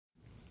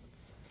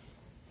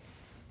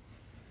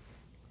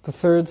the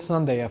third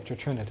Sunday after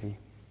Trinity.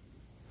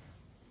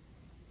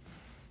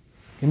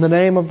 In the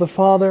name of the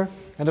Father,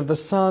 and of the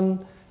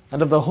Son,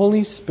 and of the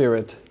Holy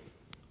Spirit.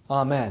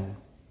 Amen.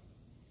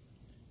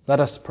 Let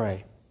us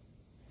pray.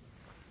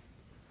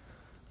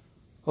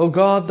 O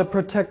God, the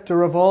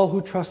protector of all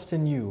who trust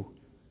in you,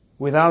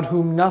 without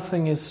whom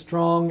nothing is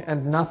strong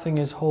and nothing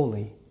is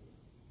holy,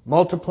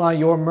 multiply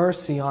your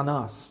mercy on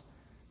us,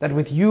 that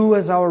with you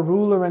as our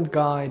ruler and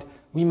guide,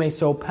 we may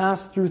so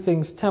pass through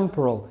things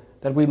temporal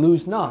that we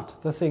lose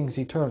not the things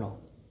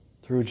eternal.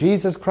 Through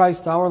Jesus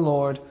Christ our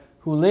Lord,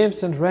 who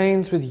lives and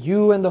reigns with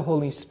you and the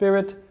Holy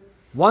Spirit,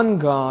 one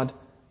God,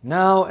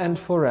 now and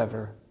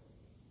forever.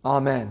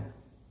 Amen.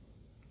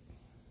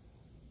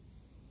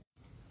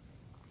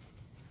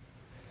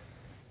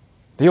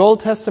 The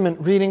Old Testament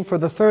reading for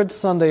the third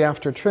Sunday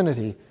after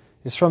Trinity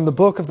is from the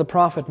book of the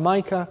prophet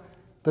Micah,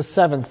 the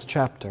 7th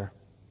chapter.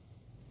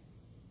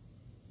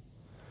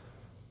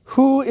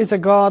 Who is a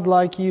God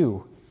like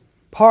you,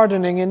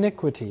 pardoning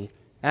iniquity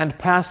and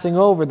passing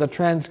over the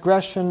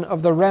transgression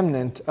of the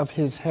remnant of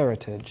his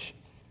heritage?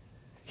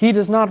 He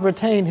does not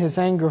retain his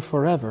anger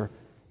forever,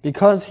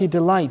 because he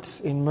delights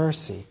in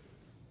mercy.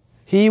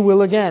 He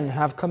will again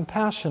have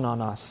compassion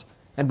on us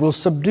and will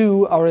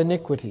subdue our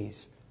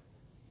iniquities.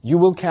 You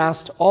will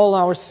cast all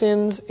our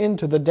sins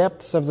into the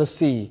depths of the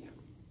sea.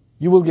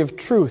 You will give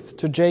truth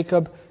to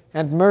Jacob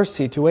and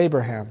mercy to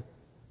Abraham,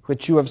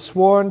 which you have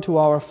sworn to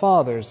our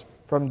fathers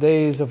from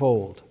days of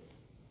old.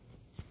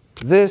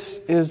 This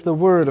is the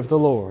word of the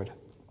Lord.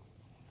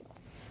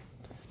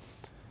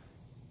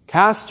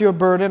 Cast your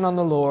burden on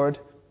the Lord,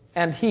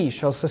 and he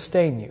shall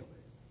sustain you.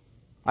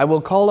 I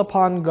will call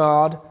upon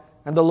God,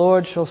 and the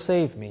Lord shall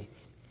save me.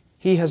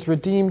 He has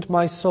redeemed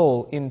my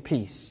soul in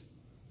peace.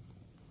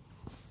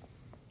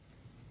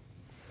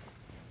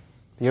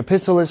 The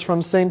epistle is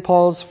from St.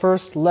 Paul's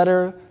first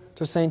letter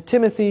to St.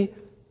 Timothy,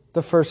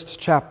 the 1st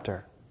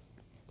chapter.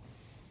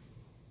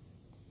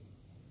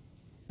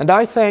 And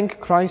I thank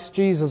Christ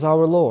Jesus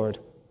our Lord,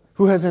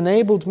 who has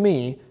enabled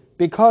me,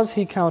 because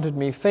he counted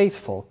me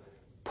faithful,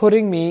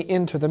 putting me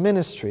into the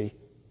ministry,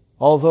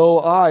 although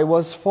I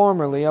was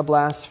formerly a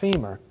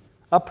blasphemer,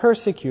 a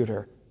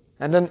persecutor,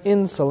 and an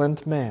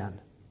insolent man.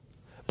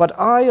 But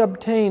I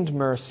obtained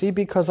mercy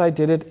because I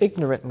did it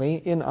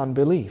ignorantly in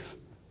unbelief.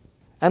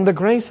 And the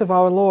grace of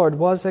our Lord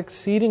was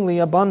exceedingly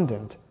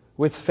abundant,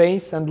 with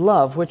faith and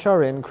love which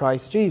are in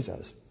Christ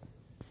Jesus.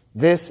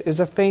 This is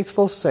a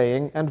faithful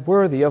saying and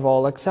worthy of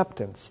all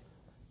acceptance,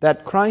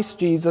 that Christ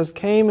Jesus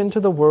came into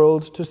the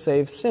world to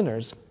save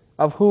sinners,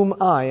 of whom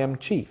I am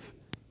chief.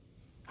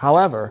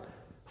 However,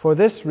 for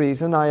this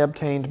reason I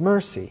obtained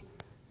mercy,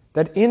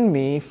 that in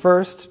me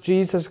first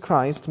Jesus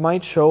Christ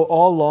might show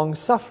all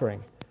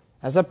long-suffering,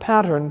 as a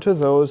pattern to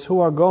those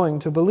who are going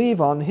to believe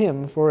on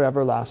him for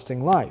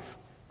everlasting life.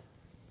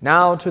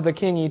 Now to the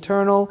King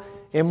eternal,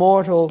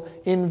 immortal,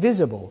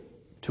 invisible,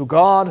 to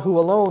God who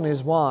alone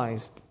is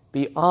wise,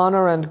 be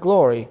honor and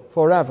glory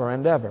forever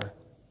and ever.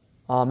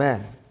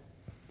 Amen.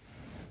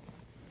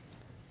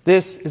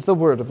 This is the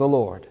word of the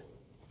Lord.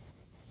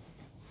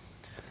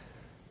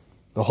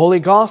 The Holy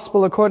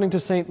Gospel according to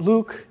St.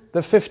 Luke,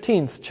 the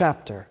 15th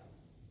chapter.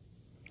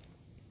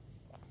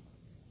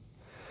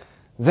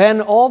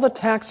 Then all the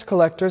tax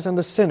collectors and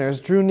the sinners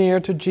drew near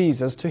to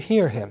Jesus to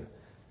hear him.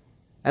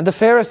 And the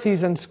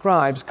Pharisees and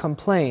scribes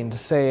complained,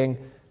 saying,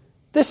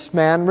 "This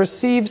man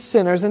receives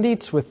sinners and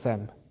eats with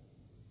them."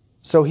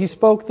 So he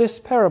spoke this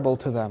parable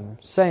to them,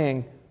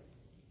 saying,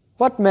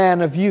 "What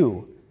man of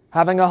you,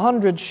 having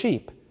 100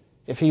 sheep,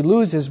 if he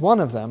loses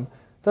one of them,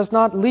 does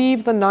not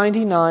leave the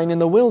 99 in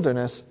the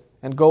wilderness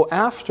and go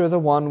after the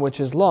one which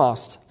is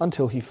lost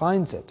until he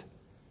finds it?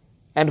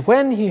 And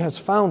when he has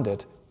found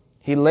it,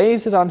 he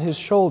lays it on his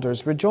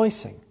shoulders,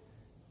 rejoicing.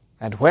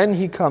 And when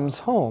he comes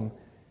home,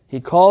 he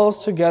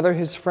calls together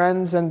his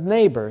friends and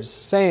neighbors,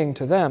 saying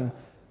to them,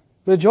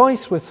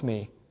 'Rejoice with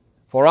me,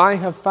 for I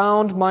have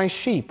found my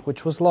sheep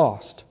which was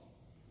lost.'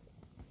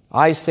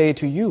 I say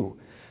to you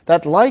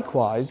that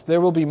likewise there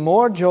will be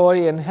more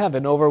joy in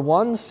heaven over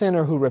one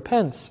sinner who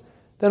repents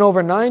than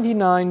over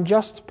 99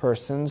 just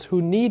persons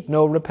who need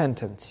no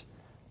repentance.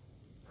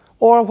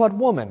 Or what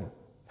woman,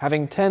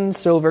 having 10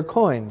 silver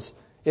coins,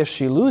 if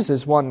she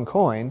loses one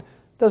coin,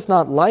 does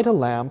not light a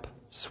lamp,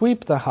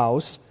 sweep the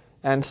house,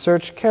 and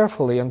search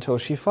carefully until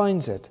she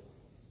finds it?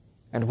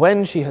 And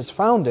when she has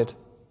found it,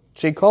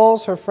 she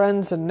calls her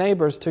friends and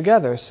neighbors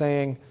together,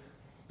 saying,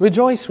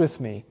 'Rejoice with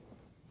me,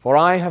 for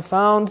I have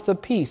found the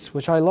piece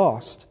which I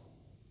lost.'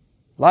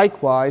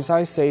 Likewise,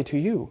 I say to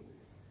you,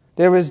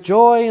 there is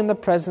joy in the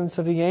presence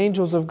of the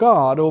angels of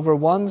God over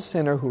one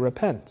sinner who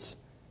repents."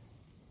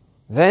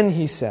 Then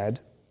he said,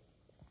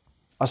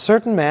 "A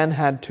certain man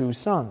had 2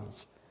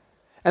 sons,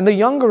 and the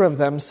younger of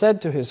them said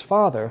to his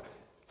father,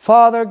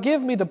 'Father,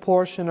 give me the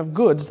portion of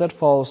goods that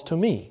falls to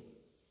me.'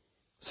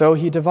 So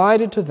he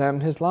divided to them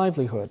his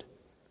livelihood.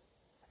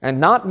 And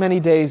not many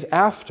days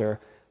after,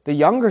 the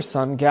younger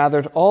son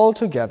gathered all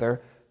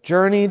together,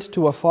 journeyed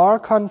to a far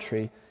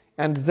country,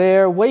 and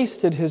there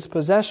wasted his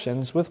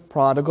possessions with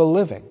prodigal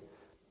living.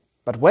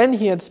 But when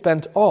he had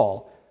spent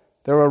all,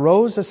 there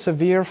arose a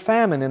severe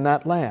famine in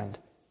that land,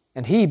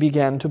 and he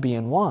began to be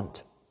in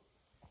want.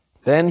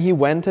 Then he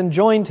went and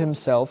joined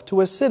himself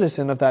to a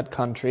citizen of that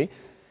country,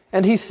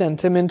 and he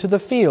sent him into the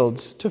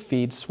fields to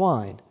feed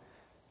swine.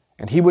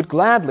 And he would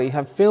gladly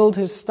have filled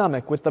his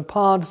stomach with the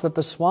pods that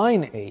the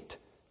swine ate,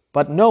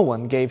 but no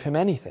one gave him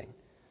anything.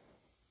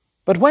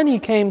 But when he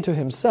came to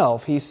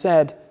himself, he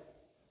said,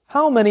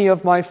 How many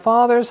of my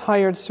father's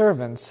hired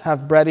servants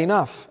have bread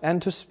enough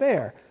and to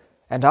spare,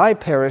 and I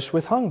perish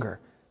with hunger?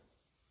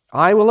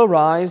 I will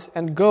arise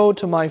and go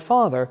to my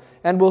father,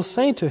 and will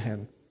say to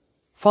him,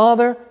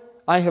 Father,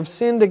 I have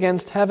sinned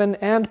against heaven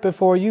and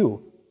before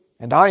you,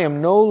 and I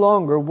am no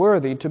longer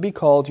worthy to be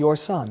called your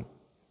son.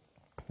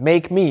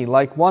 Make me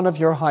like one of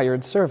your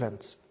hired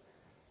servants.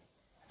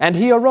 And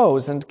he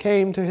arose and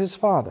came to his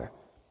father.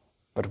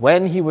 But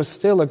when he was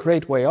still a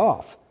great way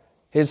off,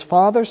 his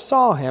father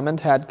saw him and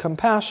had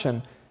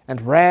compassion,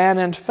 and ran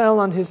and fell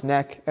on his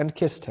neck and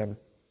kissed him.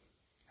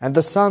 And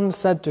the son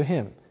said to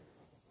him,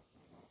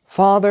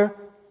 Father,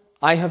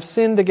 I have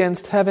sinned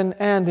against heaven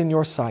and in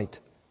your sight,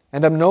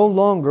 and am no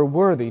longer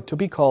worthy to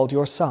be called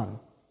your son.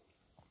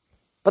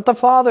 But the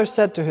father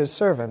said to his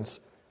servants,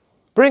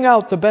 Bring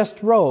out the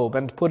best robe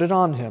and put it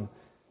on him,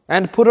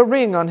 and put a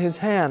ring on his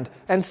hand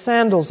and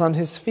sandals on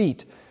his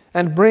feet,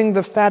 and bring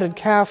the fatted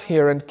calf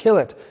here and kill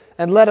it,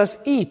 and let us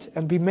eat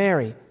and be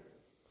merry.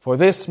 For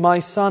this my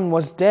son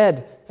was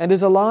dead and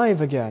is alive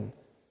again.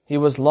 He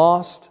was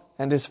lost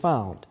and is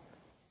found.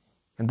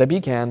 And they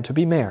began to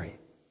be merry.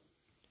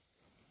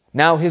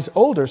 Now his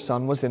older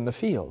son was in the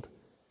field.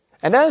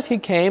 And as he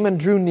came and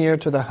drew near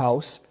to the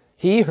house,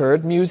 he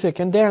heard music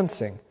and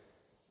dancing.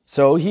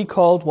 So he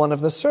called one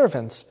of the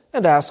servants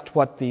and asked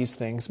what these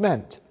things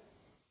meant.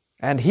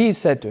 And he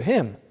said to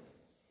him,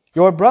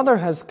 Your brother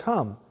has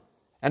come,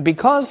 and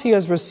because he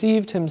has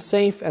received him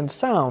safe and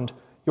sound,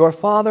 your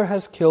father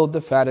has killed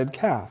the fatted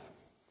calf.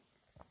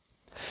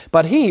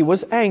 But he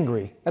was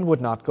angry and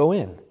would not go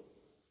in.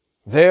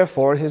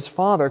 Therefore his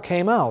father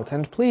came out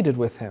and pleaded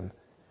with him.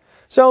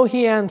 So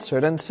he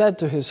answered and said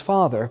to his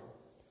father,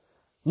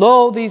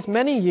 Lo, these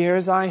many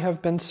years I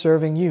have been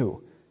serving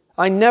you.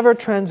 I never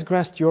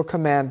transgressed your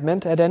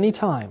commandment at any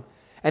time,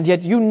 and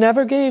yet you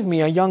never gave me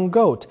a young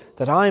goat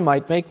that I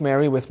might make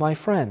merry with my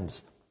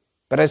friends.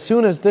 But as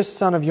soon as this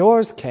son of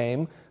yours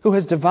came, who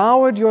has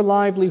devoured your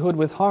livelihood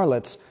with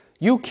harlots,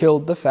 you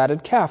killed the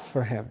fatted calf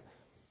for him.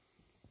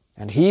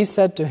 And he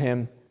said to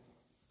him,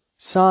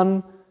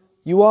 Son,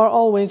 you are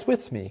always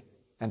with me,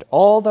 and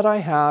all that I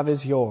have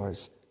is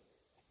yours.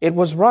 It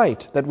was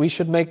right that we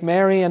should make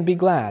merry and be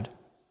glad,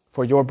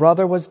 for your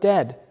brother was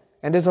dead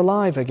and is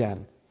alive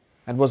again,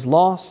 and was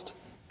lost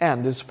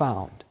and is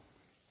found.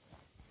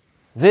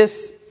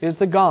 This is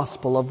the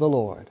gospel of the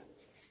Lord.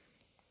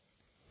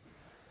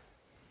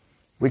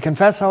 We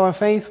confess our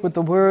faith with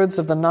the words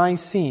of the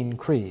Nicene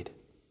Creed.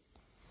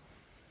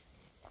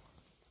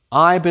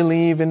 I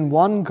believe in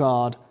one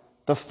God,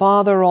 the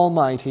Father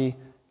Almighty,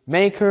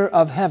 maker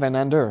of heaven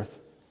and earth,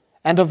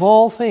 and of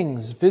all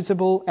things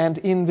visible and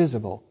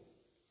invisible,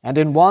 and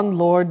in one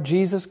Lord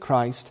Jesus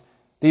Christ,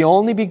 the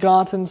only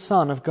begotten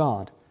Son of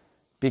God,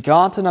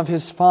 begotten of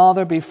his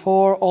Father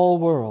before all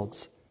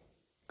worlds,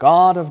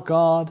 God of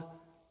God,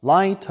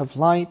 light of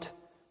light,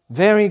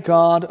 very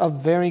God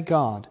of very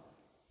God,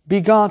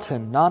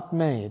 begotten, not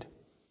made,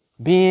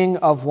 being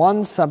of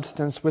one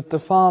substance with the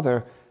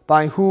Father,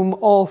 by whom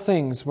all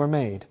things were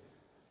made,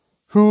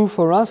 who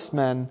for us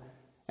men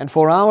and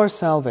for our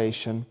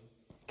salvation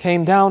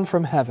came down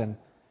from heaven,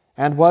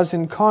 and was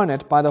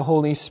incarnate by the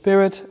Holy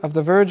Spirit of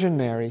the Virgin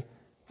Mary,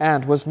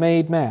 and was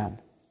made man,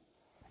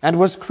 and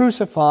was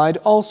crucified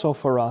also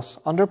for us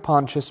under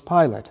Pontius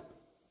Pilate.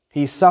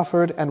 He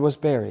suffered and was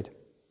buried.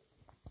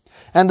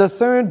 And the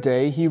third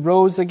day he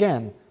rose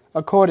again,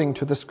 according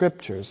to the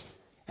Scriptures,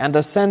 and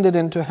ascended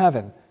into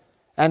heaven,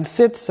 and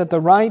sits at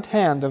the right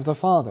hand of the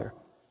Father.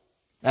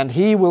 And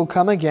he will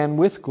come again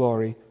with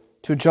glory,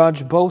 to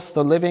judge both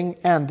the living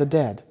and the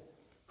dead,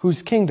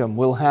 whose kingdom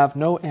will have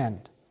no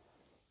end.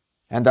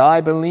 And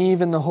I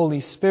believe in the Holy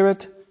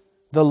Spirit,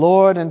 the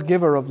Lord and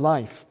giver of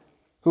life,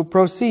 who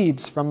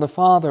proceeds from the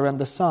Father and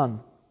the Son,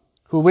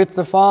 who with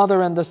the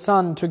Father and the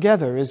Son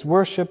together is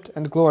worshipped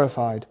and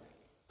glorified,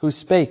 who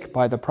spake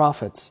by the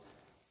prophets.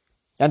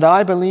 And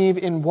I believe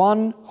in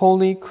one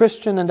holy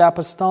Christian and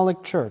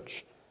apostolic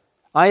church.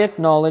 I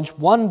acknowledge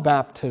one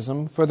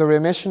baptism for the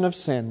remission of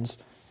sins,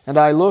 and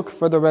I look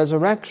for the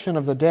resurrection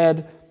of the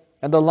dead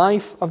and the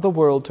life of the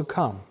world to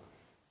come.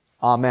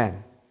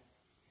 Amen.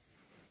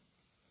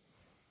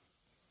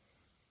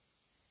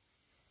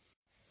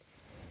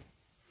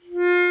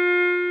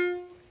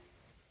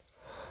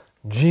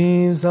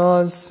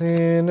 Jesus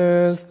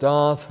sinners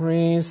doth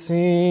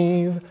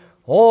receive.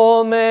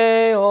 Oh,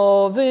 may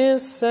all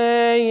this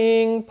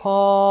saying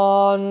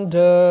ponder,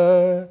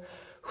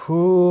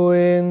 who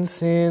in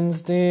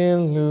sin's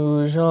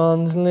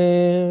delusions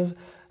live,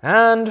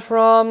 and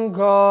from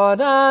God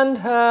and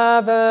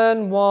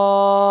heaven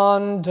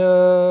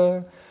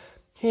wander.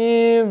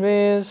 Here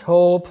is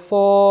hope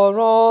for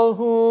all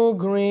who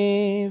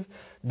grieve,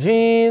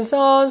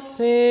 Jesus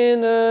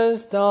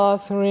sinners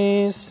doth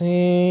receive.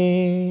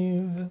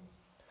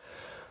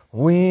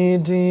 We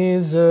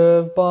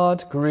deserve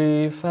but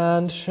grief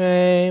and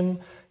shame,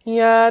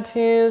 yet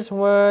his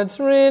words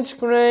rich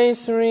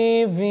grace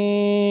revealing,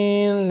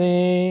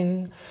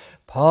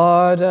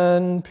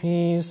 pardon,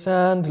 peace,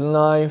 and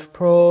life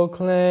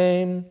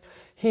proclaim.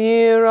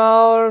 Here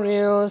our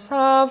ills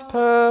have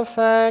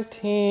perfect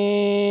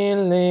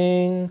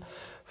healing.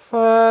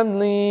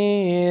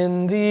 Firmly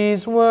in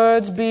these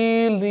words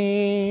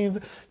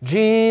believe,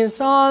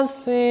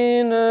 Jesus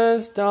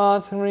sinners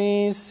doth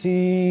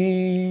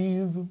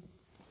receive.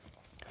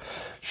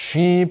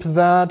 Sheep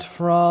that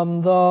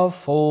from the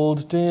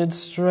fold did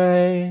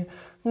stray,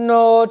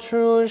 no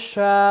true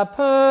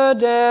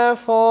shepherd e'er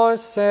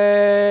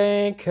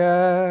forsaketh.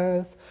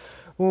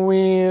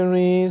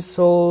 Weary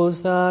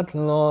souls that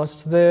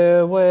lost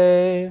their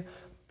way,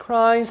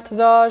 Christ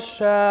the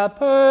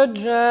shepherd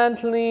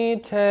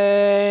gently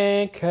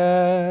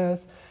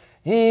taketh.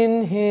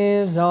 In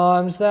his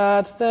arms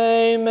that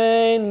they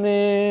may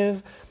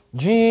live,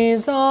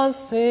 Jesus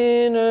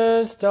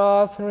sinners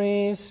doth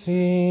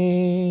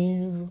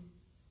receive.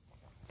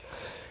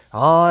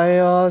 I,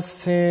 a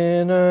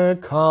sinner,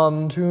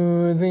 come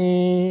to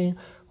thee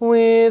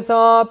with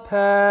a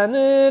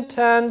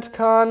penitent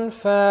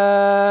confession.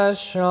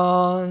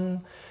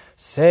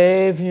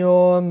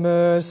 Saviour,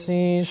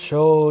 mercy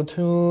show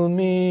to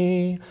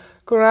me,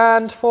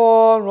 grant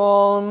for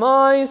all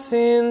my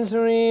sins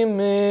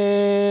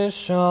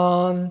remission.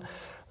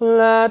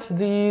 Let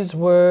these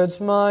words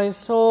my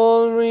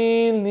soul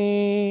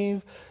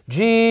relieve,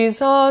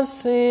 Jesus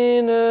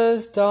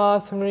sinners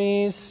doth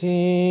receive.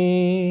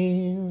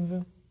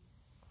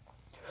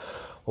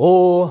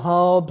 Oh,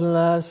 how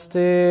blessed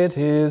it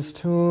is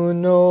to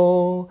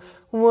know,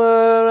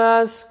 were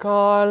as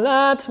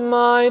scarlet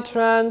my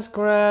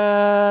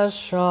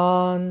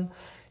transgression,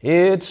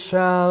 it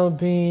shall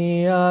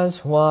be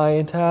as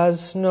white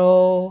as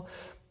snow,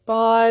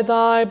 by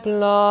thy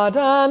blood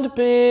and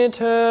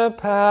bitter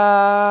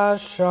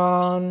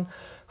passion.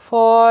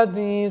 For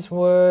these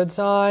words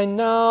I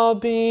now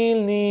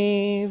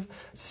believe,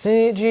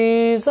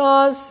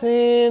 Jesus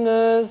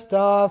sinners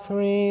doth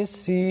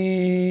receive.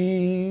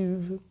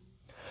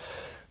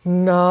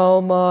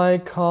 Now my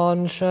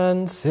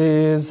conscience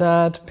is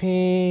at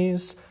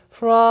peace,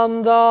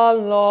 from the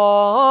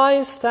law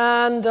I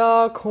stand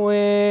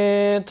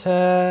acquitted.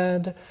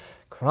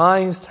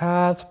 Christ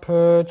hath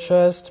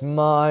purchased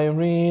my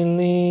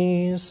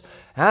release,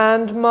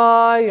 and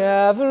my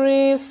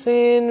every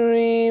sin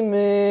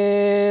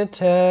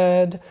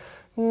remitted.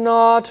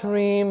 Naught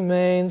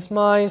remains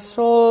my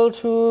soul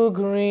to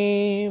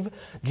grieve,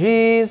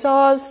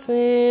 Jesus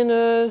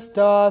sinners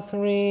doth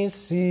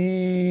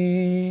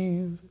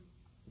receive.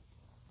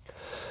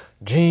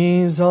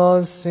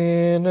 Jesus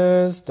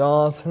sinners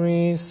doth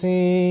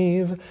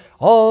receive,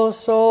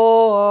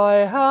 also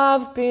I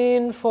have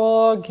been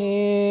forgiven.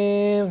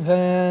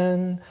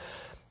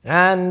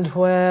 And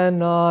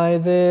when I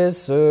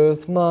this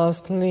earth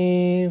must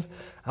leave,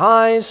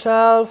 I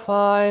shall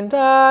find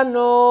an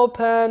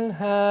open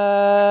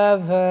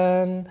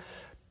heaven.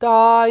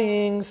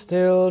 Dying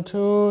still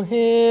to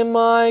him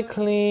I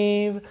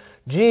cleave,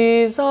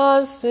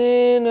 Jesus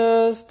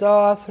sinners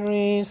doth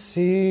receive.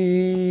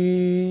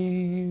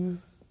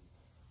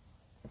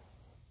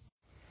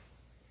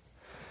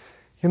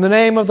 In the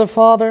name of the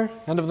Father,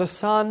 and of the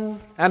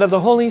Son, and of the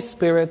Holy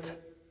Spirit,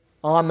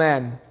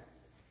 Amen.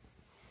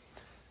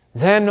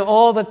 Then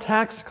all the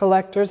tax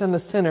collectors and the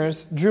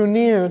sinners drew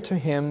near to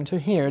him to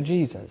hear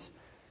Jesus.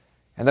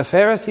 And the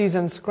Pharisees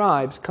and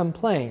scribes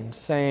complained,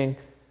 saying,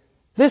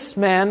 "This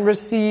man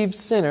receives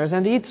sinners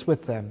and eats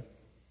with them."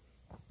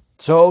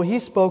 So he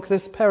spoke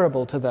this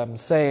parable to them,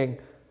 saying,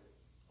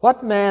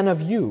 "What man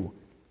of you,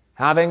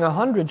 having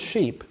 100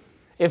 sheep,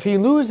 if he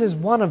loses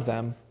one of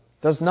them,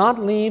 does not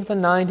leave the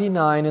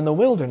 99 in the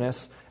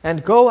wilderness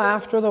and go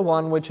after the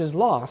one which is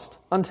lost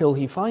until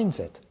he finds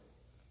it?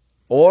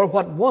 Or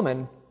what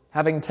woman,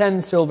 having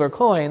 10 silver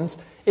coins,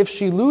 if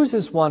she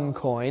loses one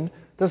coin,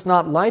 does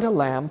not light a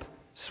lamp,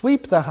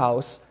 sweep the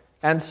house,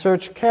 and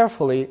search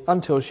carefully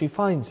until she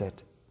finds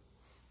it?"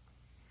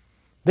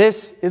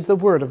 This is the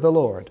word of the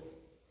Lord.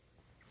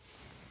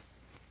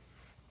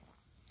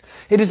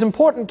 It is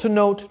important to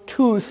note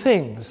 2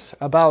 things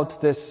about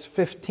this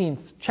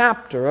 15th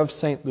chapter of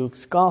St.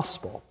 Luke's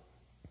Gospel.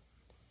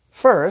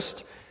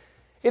 First,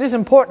 it is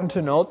important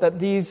to note that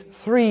these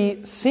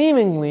 3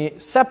 seemingly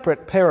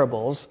separate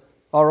parables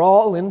are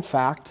all, in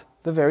fact,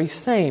 the very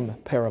same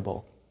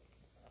parable.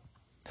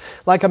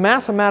 Like a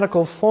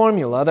mathematical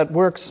formula that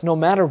works no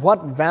matter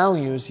what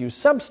values you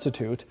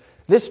substitute,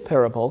 this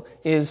parable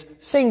is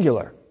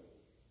singular.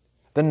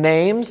 The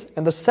names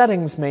and the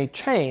settings may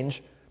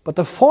change, but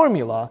the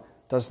formula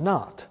does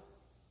not.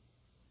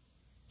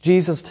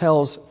 Jesus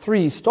tells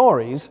 3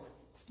 stories,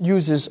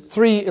 uses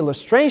 3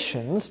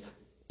 illustrations,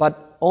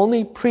 but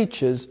only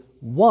preaches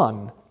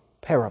 1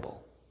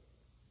 parable.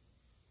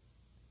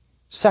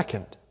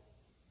 Second,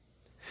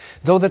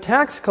 though the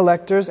tax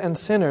collectors and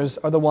sinners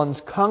are the ones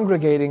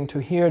congregating to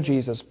hear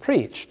Jesus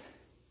preach,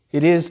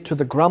 It is to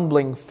the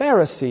grumbling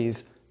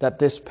Pharisees that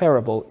this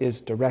parable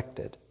is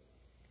directed.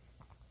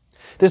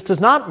 This does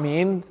not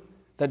mean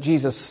that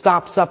Jesus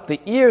stops up the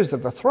ears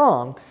of the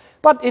throng,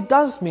 but it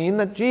does mean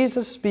that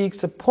Jesus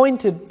speaks a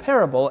pointed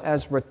parable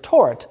as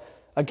retort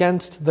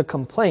against the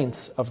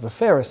complaints of the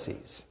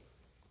Pharisees.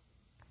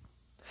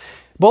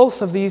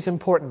 Both of these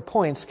important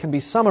points can be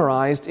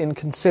summarized in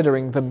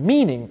considering the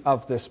meaning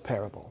of this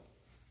parable.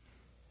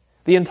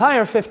 The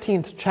entire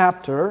 15th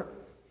chapter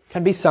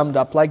can be summed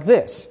up like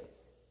this.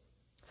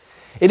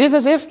 It is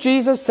as if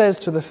Jesus says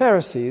to the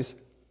Pharisees,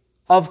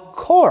 "Of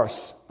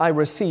course I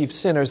receive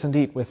sinners and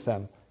eat with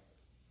them.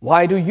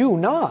 Why do you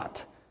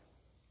not?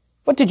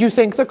 What did you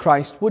think the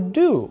Christ would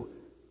do?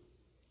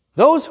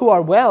 Those who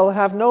are well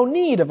have no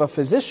need of a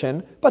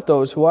physician, but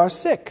those who are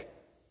sick.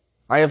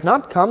 I have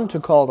not come to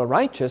call the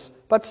righteous,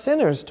 but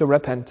sinners to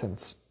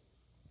repentance.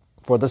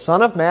 For the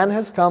Son of Man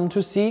has come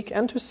to seek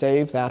and to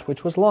save that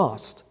which was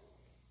lost."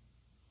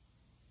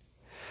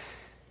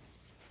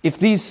 If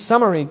these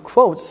summary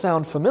quotes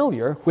sound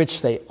familiar,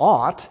 which they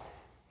ought,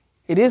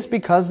 it is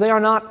because they are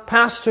not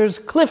pastors'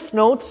 cliff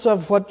notes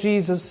of what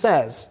Jesus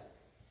says.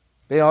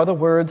 They are the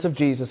words of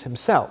Jesus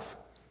himself.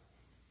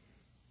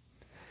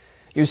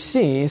 You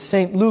see,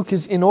 St. Luke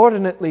is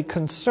inordinately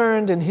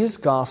concerned in his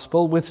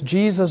gospel with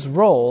Jesus'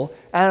 role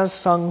as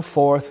sung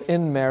forth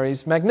in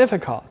Mary's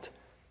Magnificat.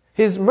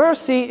 His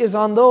mercy is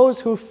on those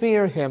who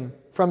fear him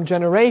from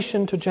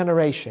generation to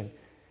generation.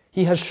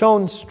 He has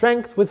shown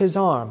strength with his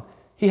arm.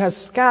 He has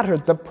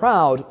scattered the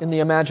proud in the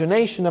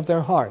imagination of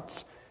their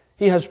hearts.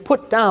 He has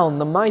put down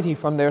the mighty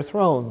from their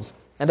thrones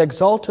and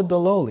exalted the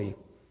lowly.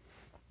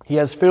 He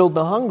has filled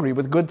the hungry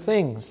with good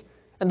things,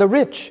 and the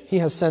rich he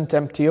has sent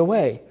empty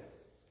away.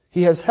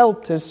 He has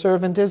helped his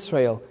servant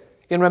Israel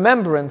in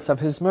remembrance of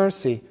his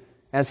mercy,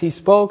 as he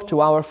spoke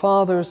to our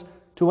fathers,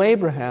 to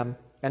Abraham,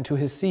 and to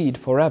his seed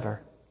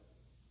forever.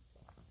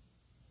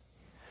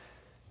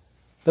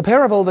 The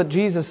parable that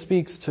Jesus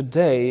speaks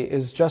today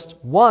is just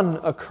one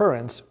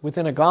occurrence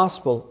within a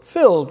gospel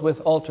filled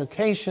with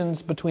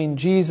altercations between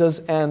Jesus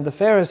and the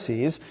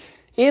Pharisees,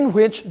 in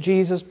which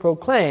Jesus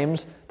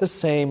proclaims the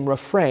same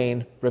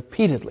refrain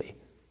repeatedly.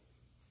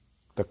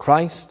 The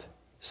Christ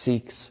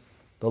seeks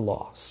the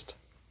lost.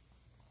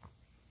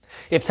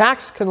 If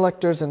tax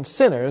collectors and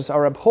sinners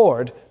are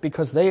abhorred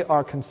because they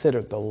are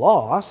considered the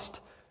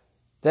lost,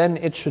 then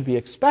it should be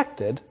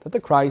expected that the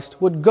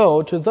Christ would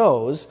go to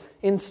those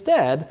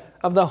instead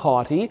of the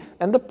haughty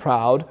and the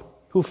proud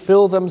who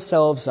fill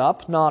themselves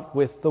up not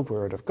with the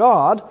word of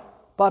God,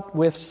 but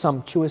with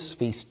sumptuous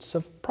feasts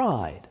of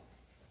pride.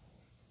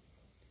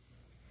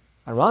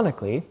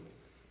 Ironically,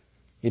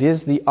 it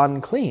is the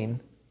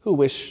unclean who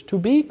wish to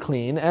be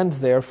clean and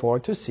therefore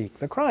to seek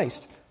the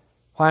Christ,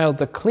 while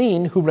the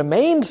clean who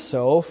remained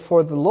so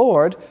for the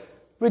Lord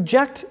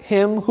reject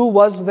him who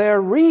was their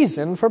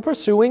reason for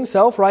pursuing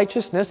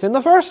self-righteousness in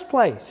the first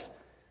place.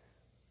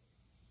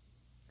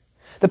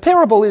 The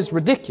parable is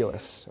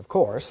ridiculous, of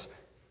course,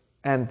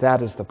 and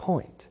that is the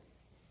point.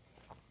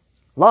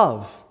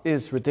 Love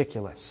is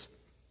ridiculous.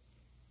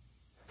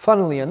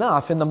 Funnily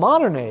enough, in the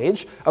modern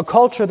age, a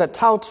culture that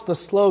touts the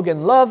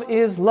slogan, "Love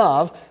is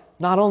love,"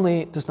 not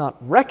only does not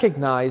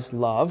recognize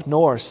love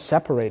nor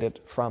separate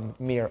it from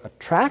mere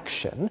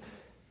attraction,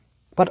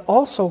 but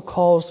also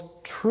calls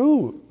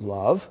true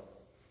love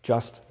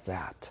just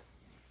that.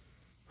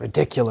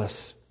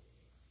 Ridiculous.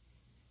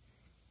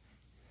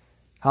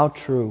 How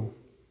true.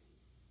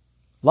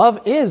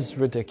 Love is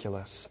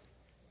ridiculous.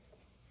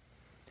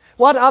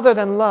 What other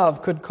than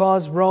love could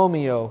cause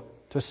Romeo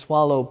to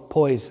swallow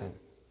poison?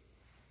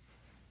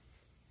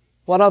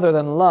 What other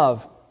than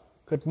love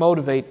could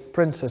motivate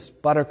Princess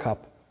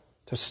Buttercup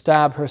to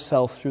stab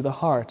herself through the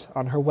heart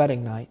on her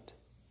wedding night?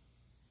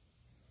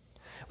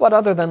 What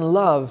other than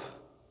love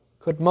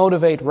could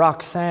motivate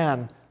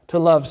Roxanne to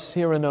love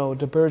Cyrano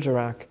de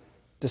Bergerac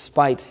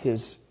despite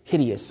his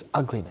hideous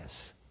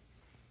ugliness?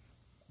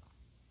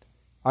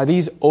 Are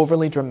these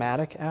overly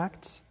dramatic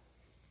acts?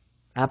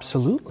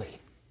 Absolutely.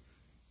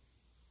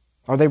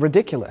 Are they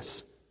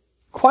ridiculous?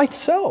 Quite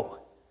so.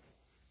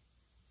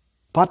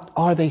 But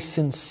are they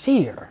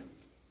sincere?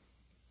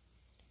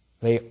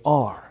 They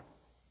are.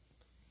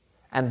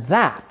 And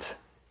that,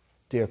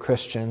 dear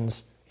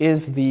Christians,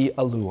 is the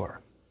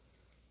allure.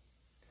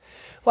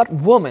 What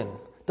woman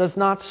does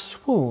not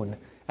swoon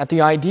at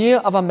the idea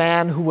of a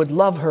man who would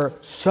love her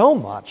so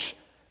much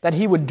that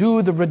he would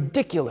do the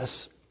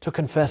ridiculous to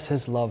confess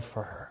his love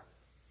for her?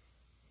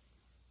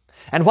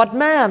 And what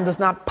man does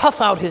not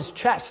puff out his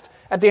chest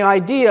at the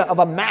idea of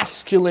a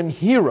masculine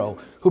hero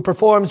who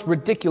performs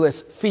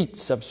ridiculous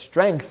feats of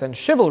strength and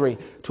chivalry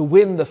to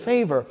win the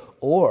favor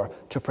or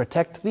to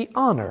protect the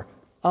honor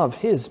of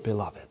his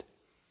beloved?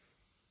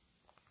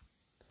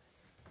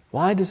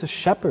 Why does a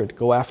shepherd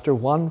go after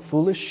one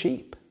foolish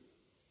sheep?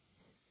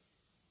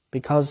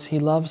 Because he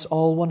loves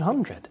all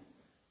 100,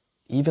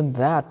 even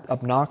that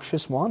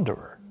obnoxious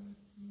wanderer.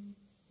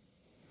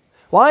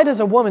 Why does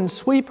a woman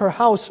sweep her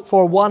house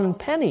for 1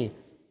 penny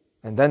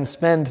and then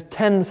spend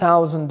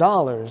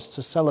 $10,000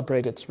 to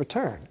celebrate its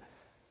return?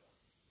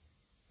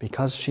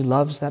 Because she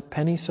loves that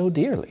penny so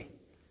dearly.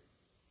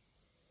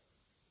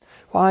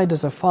 Why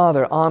does a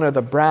father honor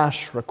the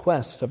brash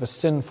requests of a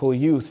sinful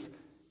youth,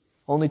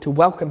 only to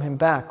welcome him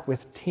back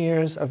with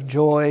tears of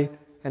joy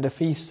and a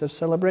feast of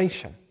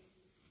celebration?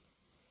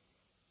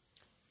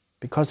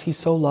 Because he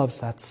so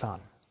loves that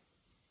son.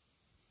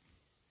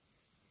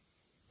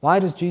 Why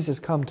does Jesus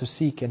come to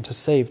seek and to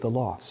save the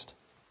lost?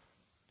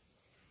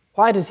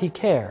 Why does he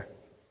care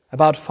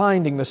about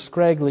finding the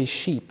scraggly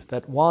sheep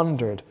that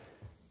wandered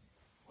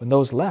when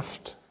those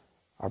left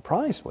are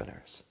prize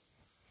winners?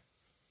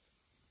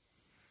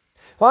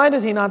 Why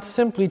does he not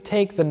simply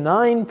take the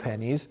 9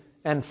 pennies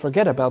and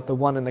forget about the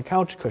one in the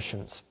couch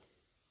cushions?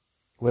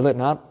 Will it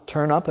not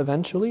turn up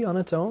eventually on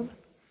its own?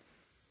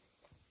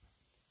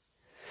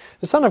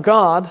 The Son of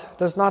God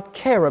does not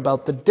care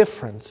about the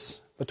difference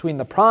between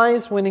the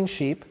prize-winning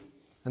sheep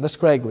and the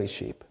scraggly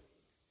sheep.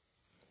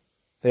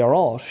 They are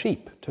all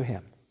sheep to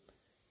him,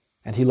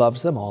 and he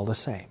loves them all the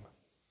same.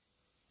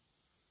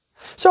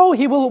 So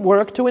he will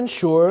work to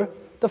ensure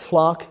the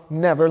flock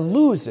never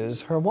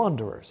loses her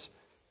wanderers.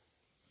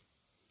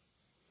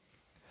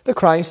 The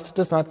Christ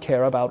does not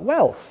care about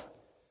wealth.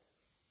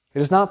 It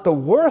is not the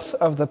worth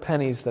of the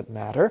pennies that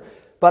matter,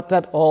 but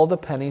that all the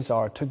pennies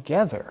are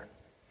together.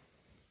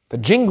 The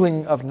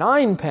jingling of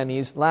 9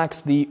 pennies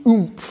lacks the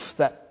oomph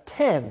that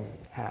 10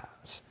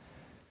 has.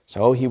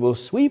 So he will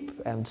sweep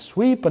and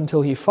sweep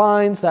until he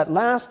finds that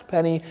last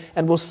penny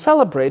and will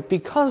celebrate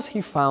because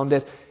he found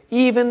it,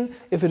 even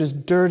if it is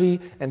dirty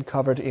and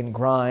covered in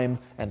grime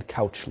and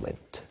couch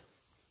lint.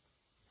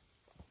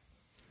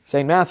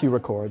 St. Matthew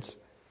records,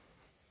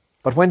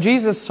 "But when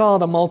Jesus saw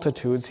the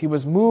multitudes, he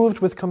was moved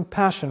with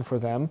compassion for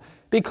them,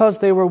 because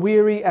they were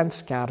weary and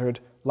scattered,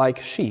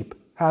 like sheep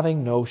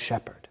having no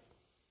shepherd."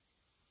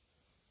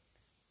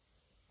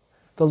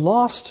 The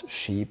lost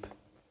sheep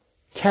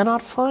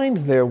cannot find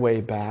their way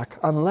back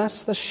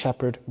unless the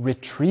shepherd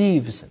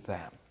retrieves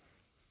them.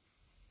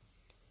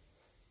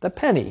 The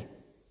penny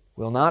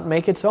will not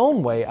make its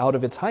own way out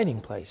of its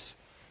hiding place.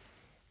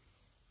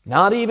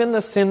 Not even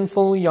the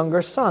sinful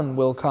younger son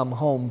will come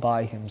home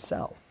by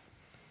himself.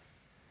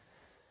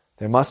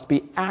 There must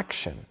be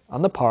action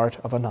on the part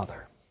of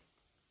another.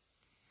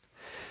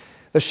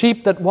 The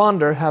sheep that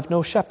wander have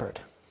no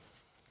shepherd,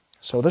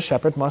 so the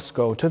shepherd must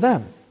go to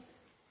them.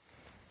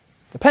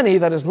 The penny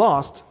that is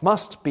lost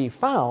must be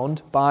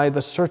found by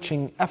the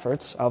searching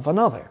efforts of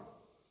another.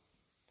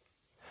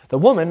 The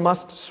woman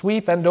must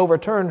sweep and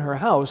overturn her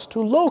house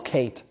to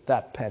locate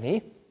that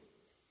penny.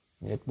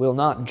 It will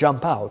not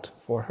jump out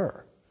for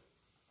her.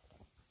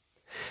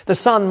 The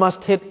son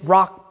must hit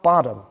rock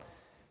bottom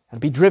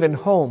and be driven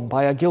home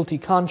by a guilty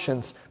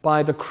conscience,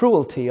 by the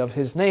cruelty of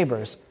his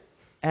neighbors,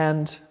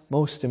 and,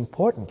 most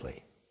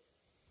importantly,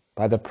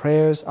 by the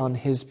prayers on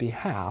his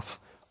behalf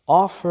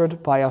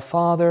offered by a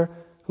father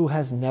who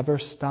has never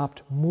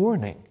stopped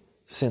mourning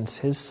since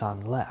his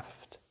son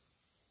left.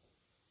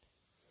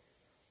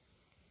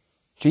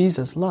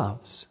 Jesus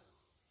loves.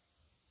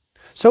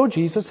 So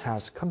Jesus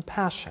has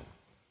compassion.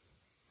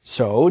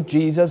 So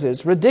Jesus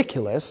is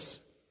ridiculous,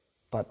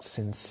 but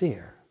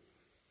sincere.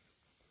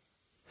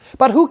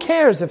 But who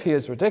cares if he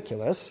is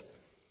ridiculous?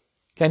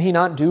 Can he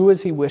not do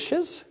as he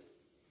wishes?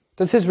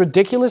 Does his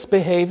ridiculous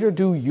behavior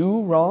do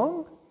you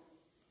wrong?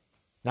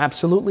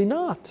 Absolutely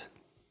not.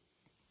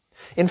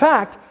 In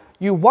fact,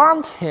 you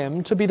want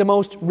him to be the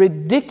most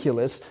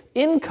ridiculous,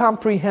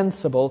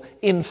 incomprehensible,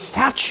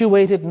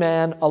 infatuated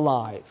man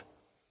alive,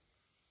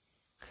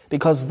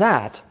 because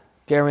that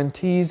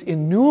guarantees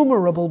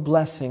innumerable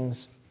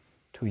blessings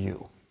to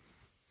you.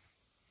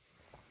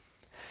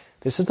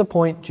 This is the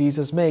point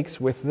Jesus makes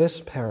with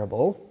this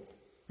parable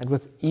and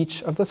with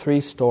each of the 3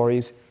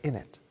 stories in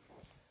it.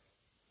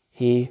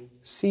 He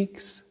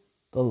seeks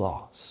the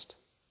lost.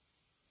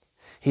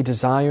 He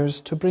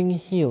desires to bring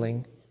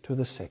healing to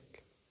the sick.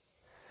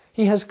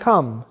 He has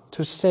come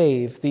to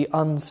save the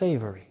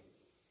unsavory.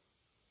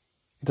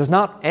 It does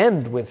not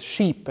end with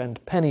sheep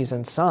and pennies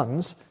and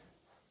sons.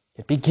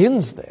 It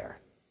begins there.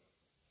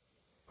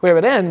 Where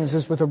it ends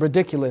is with a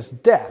ridiculous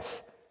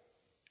death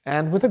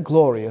and with a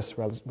glorious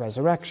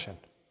resurrection.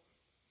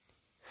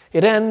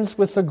 It ends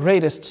with the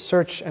greatest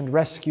search and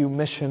rescue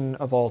mission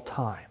of all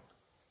time,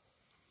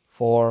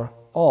 for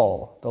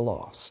all the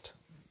lost,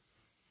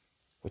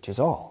 which is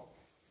all.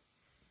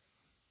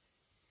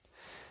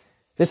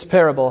 This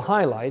parable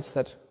highlights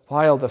that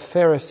while the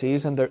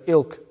Pharisees and their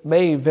ilk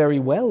may very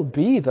well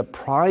be the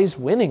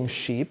prize-winning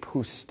sheep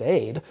who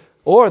stayed,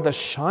 or the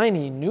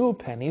shiny new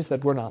pennies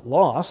that were not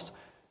lost,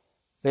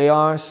 they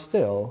are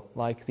still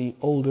like the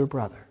older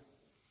brother.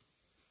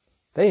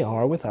 They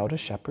are without a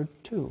shepherd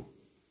too.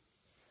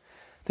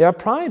 They are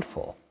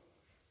prideful,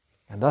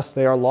 and thus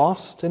they are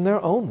lost in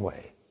their own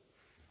way.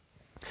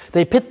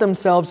 They pit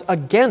themselves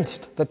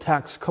against the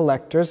tax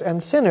collectors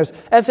and sinners,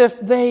 as if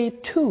they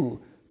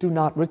too do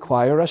not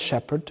require a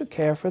shepherd to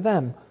care for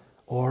them,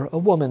 or a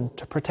woman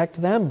to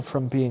protect them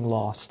from being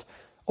lost,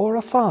 or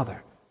a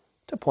father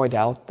to point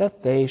out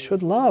that they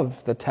should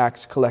love the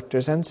tax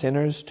collectors and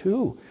sinners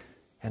too,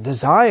 and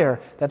desire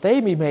that they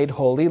be made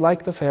holy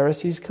like the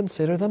Pharisees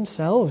consider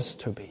themselves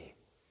to be.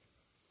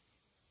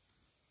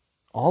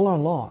 All are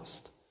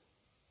lost,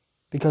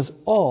 because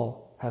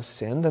all have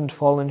sinned and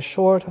fallen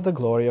short of the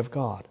glory of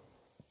God.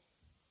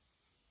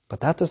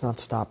 But that does not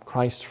stop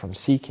Christ from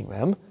seeking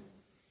them,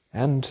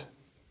 and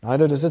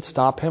neither does it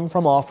stop him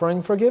from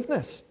offering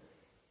forgiveness.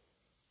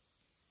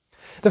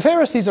 The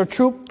Pharisees are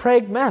too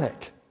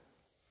pragmatic.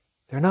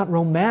 They're not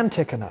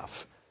romantic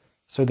enough,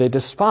 so they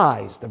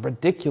despise the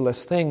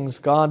ridiculous things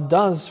God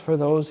does for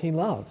those he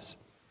loves.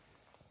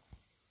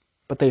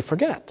 But they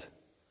forget.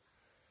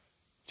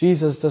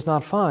 Jesus does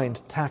not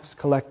find tax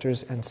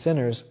collectors and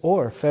sinners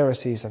or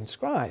Pharisees and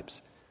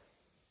scribes.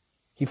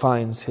 He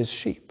finds his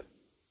sheep,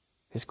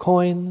 his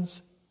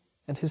coins,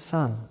 and his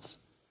sons,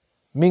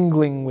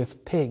 mingling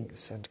with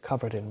pigs and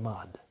covered in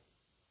mud.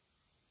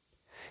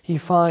 He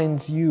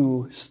finds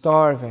you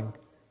starving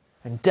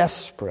and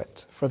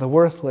desperate for the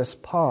worthless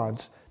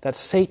pods that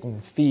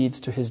Satan feeds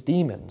to his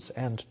demons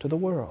and to the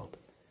world.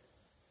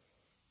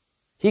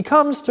 He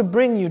comes to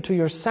bring you to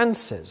your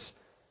senses,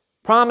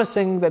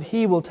 promising that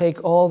he will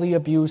take all the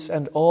abuse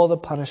and all the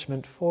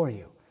punishment for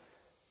you.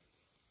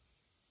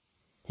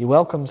 He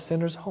welcomes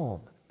sinners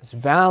home as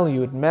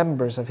valued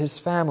members of his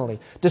family,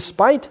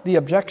 despite the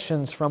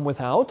objections from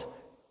without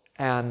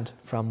and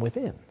from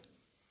within.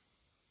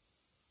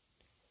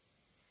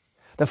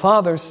 The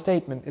Father's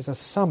statement is a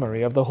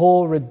summary of the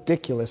whole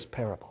ridiculous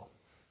parable.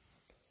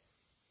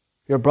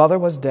 Your brother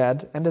was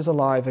dead and is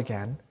alive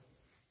again,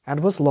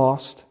 and was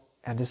lost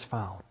and is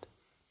found.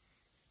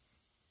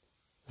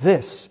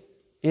 This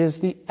is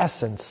the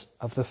essence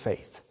of the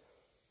faith.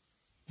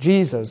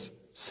 Jesus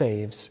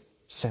saves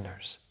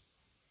sinners.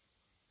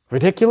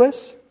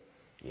 Ridiculous?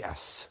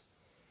 Yes.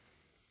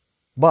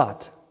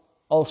 But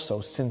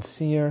also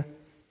sincere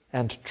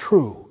and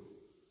true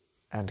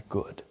and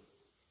good.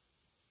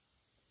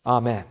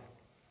 Amen.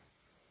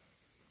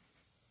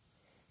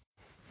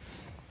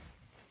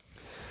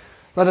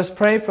 Let us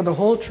pray for the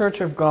whole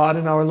Church of God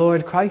in our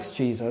Lord Christ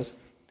Jesus,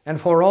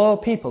 and for all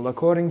people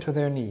according to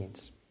their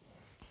needs.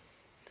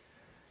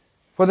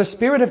 For the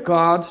Spirit of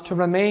God to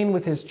remain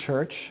with his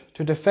church,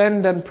 to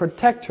defend and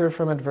protect her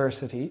from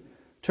adversity,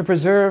 to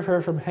preserve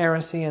her from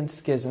heresy and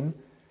schism,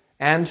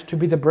 and to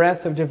be the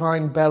breath of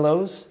divine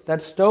bellows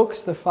that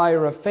stokes the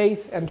fire of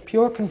faith and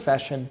pure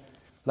confession,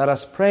 let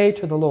us pray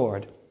to the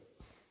Lord.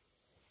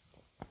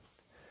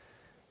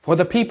 For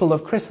the people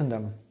of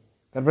Christendom,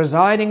 that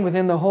residing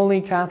within the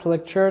Holy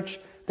Catholic Church,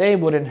 they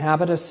would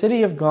inhabit a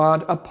city of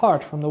God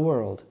apart from the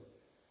world.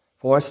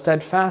 For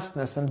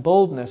steadfastness and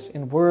boldness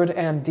in word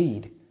and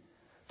deed,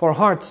 for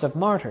hearts of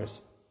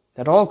martyrs,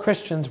 that all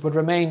Christians would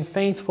remain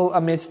faithful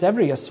amidst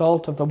every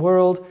assault of the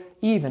world,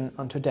 even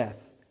unto death.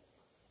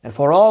 And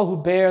for all who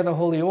bear the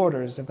holy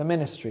orders of the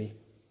ministry,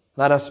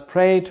 let us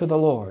pray to the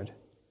Lord.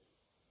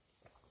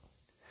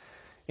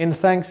 In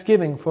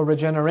thanksgiving for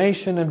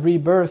regeneration and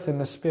rebirth in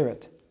the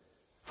Spirit,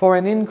 for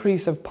an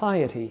increase of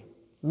piety,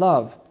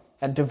 love,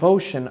 and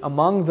devotion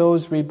among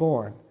those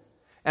reborn,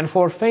 and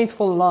for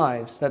faithful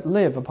lives that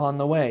live upon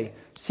the way,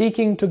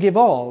 seeking to give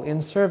all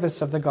in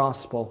service of the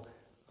gospel,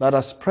 let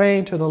us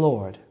pray to the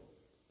Lord.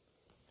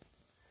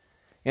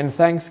 In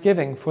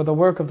thanksgiving for the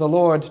work of the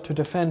Lord to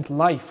defend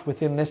life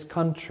within this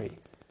country,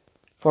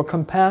 for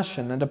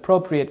compassion and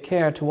appropriate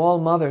care to all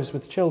mothers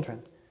with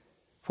children,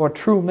 for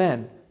true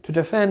men to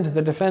defend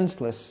the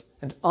defenseless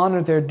and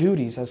honor their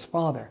duties as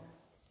father,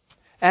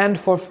 and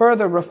for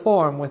further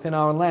reform within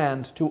our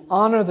land to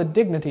honor the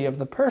dignity of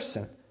the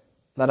person,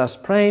 let us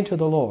pray to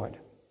the Lord.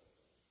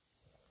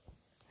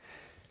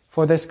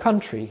 For this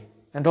country,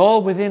 and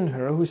all within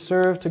her who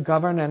serve to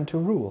govern and to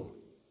rule,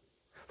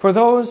 for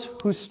those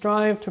who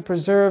strive to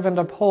preserve and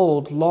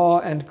uphold law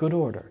and good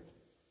order,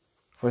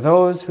 for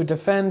those who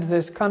defend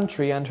this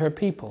country and her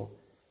people,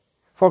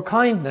 for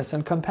kindness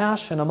and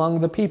compassion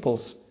among the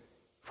peoples,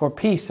 for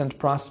peace and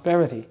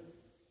prosperity,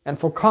 and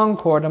for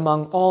concord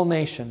among all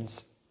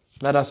nations,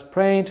 let us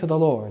pray to the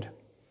Lord.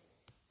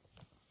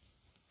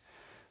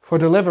 For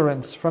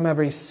deliverance from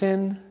every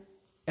sin,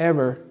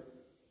 error,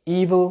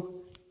 evil,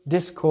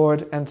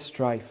 discord, and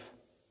strife,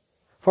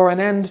 for an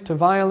end to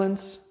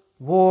violence,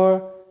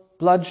 war,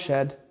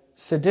 bloodshed,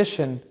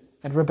 sedition,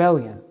 and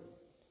rebellion,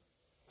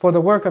 for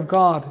the work of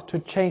God to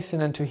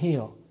chasten and to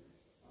heal,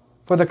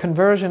 for the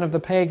conversion of the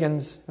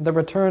pagans and the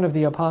return of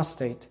the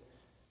apostate,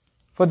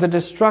 for the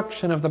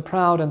destruction of the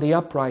proud and the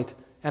upright,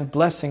 and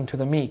blessing to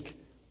the meek,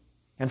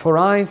 and for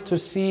eyes to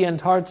see and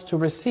hearts to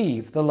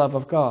receive the love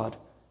of God,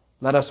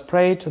 let us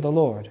pray to the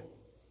Lord.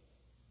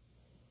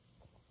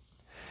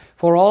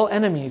 For all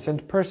enemies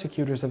and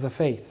persecutors of the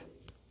faith,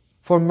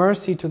 for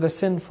mercy to the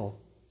sinful,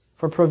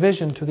 for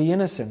provision to the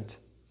innocent,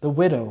 the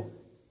widow,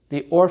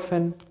 the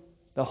orphan,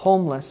 the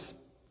homeless,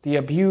 the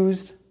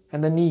abused,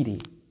 and the needy,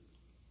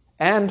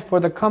 and for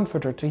the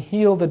Comforter to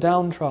heal the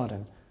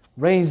downtrodden,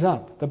 raise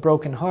up the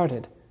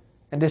brokenhearted,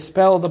 and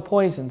dispel the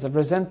poisons of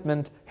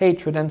resentment,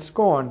 hatred, and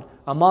scorn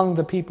among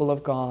the people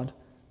of God,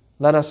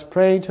 let us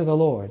pray to the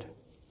Lord.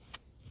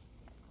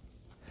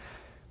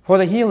 For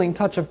the healing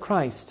touch of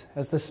Christ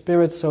as the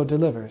Spirit so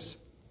delivers,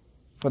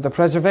 for the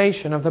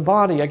preservation of the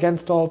body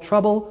against all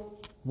trouble,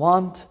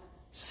 want,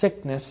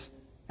 sickness,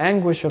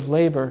 anguish of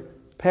labor,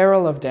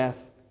 peril of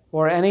death,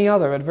 or any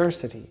other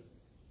adversity.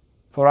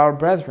 For our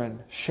brethren,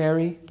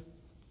 Sherry,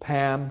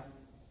 Pam,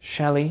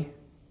 Shelley,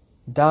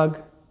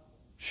 Doug,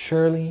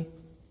 Shirley,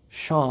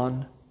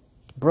 Sean,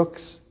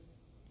 Brooks,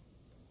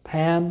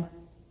 Pam,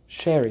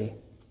 Sherry,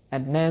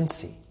 and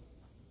Nancy.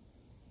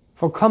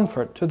 For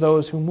comfort to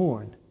those who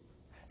mourn,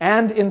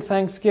 and in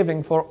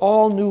thanksgiving for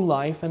all new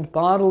life and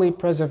bodily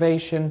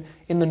preservation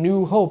in the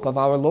new hope of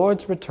our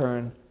Lord's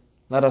return,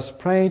 let us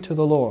pray to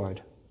the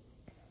Lord.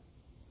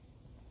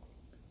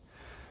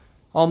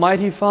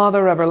 Almighty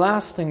Father,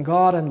 everlasting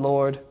God and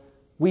Lord,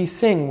 we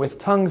sing with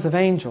tongues of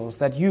angels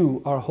that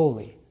you are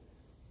holy.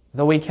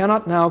 Though we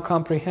cannot now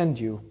comprehend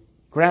you,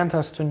 grant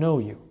us to know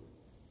you.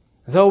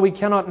 Though we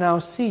cannot now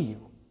see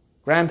you,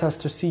 grant us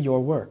to see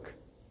your work.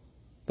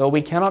 Though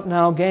we cannot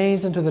now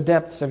gaze into the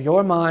depths of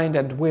your mind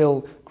and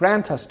will,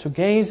 grant us to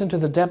gaze into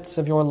the depths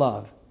of your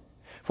love.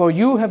 For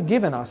you have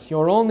given us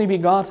your only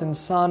begotten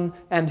Son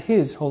and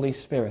his Holy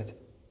Spirit,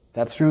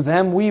 that through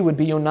them we would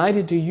be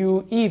united to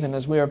you even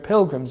as we are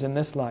pilgrims in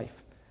this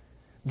life.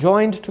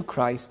 Joined to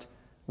Christ,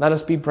 let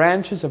us be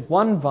branches of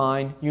one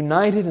vine,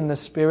 united in the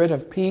spirit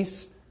of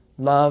peace,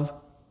 love,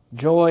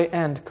 joy,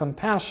 and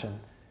compassion,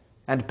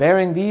 and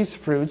bearing these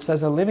fruits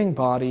as a living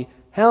body,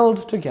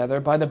 held together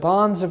by the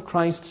bonds of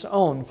Christ's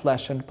own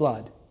flesh and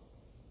blood.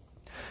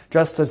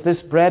 Just as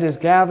this bread is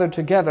gathered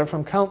together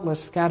from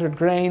countless scattered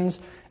grains,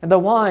 and the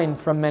wine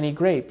from many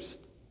grapes,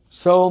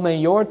 so may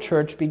your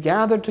church be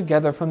gathered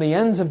together from the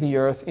ends of the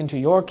earth into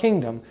your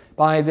kingdom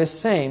by this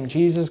same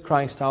Jesus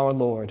Christ our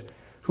Lord,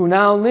 who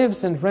now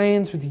lives and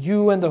reigns with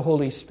you and the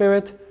Holy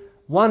Spirit,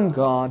 one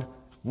God,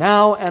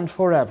 now and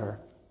forever.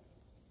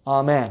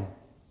 Amen.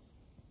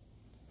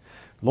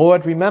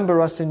 Lord,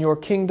 remember us in your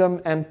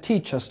kingdom and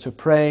teach us to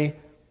pray,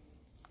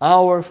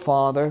 Our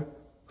Father,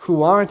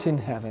 who art in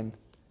heaven,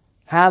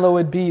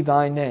 hallowed be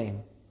thy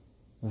name.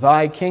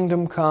 Thy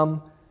kingdom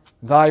come,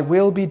 thy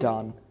will be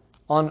done,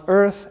 on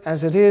earth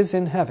as it is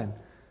in heaven.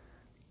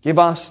 Give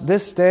us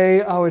this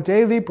day our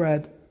daily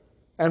bread,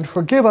 and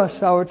forgive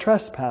us our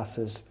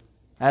trespasses,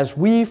 as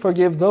we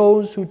forgive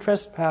those who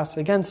trespass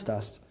against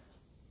us.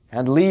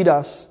 And lead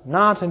us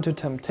not into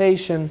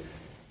temptation,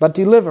 but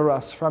deliver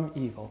us from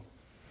evil.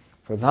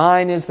 For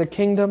thine is the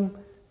kingdom,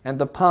 and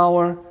the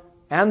power,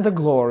 and the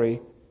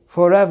glory,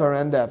 forever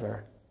and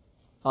ever.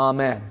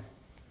 Amen.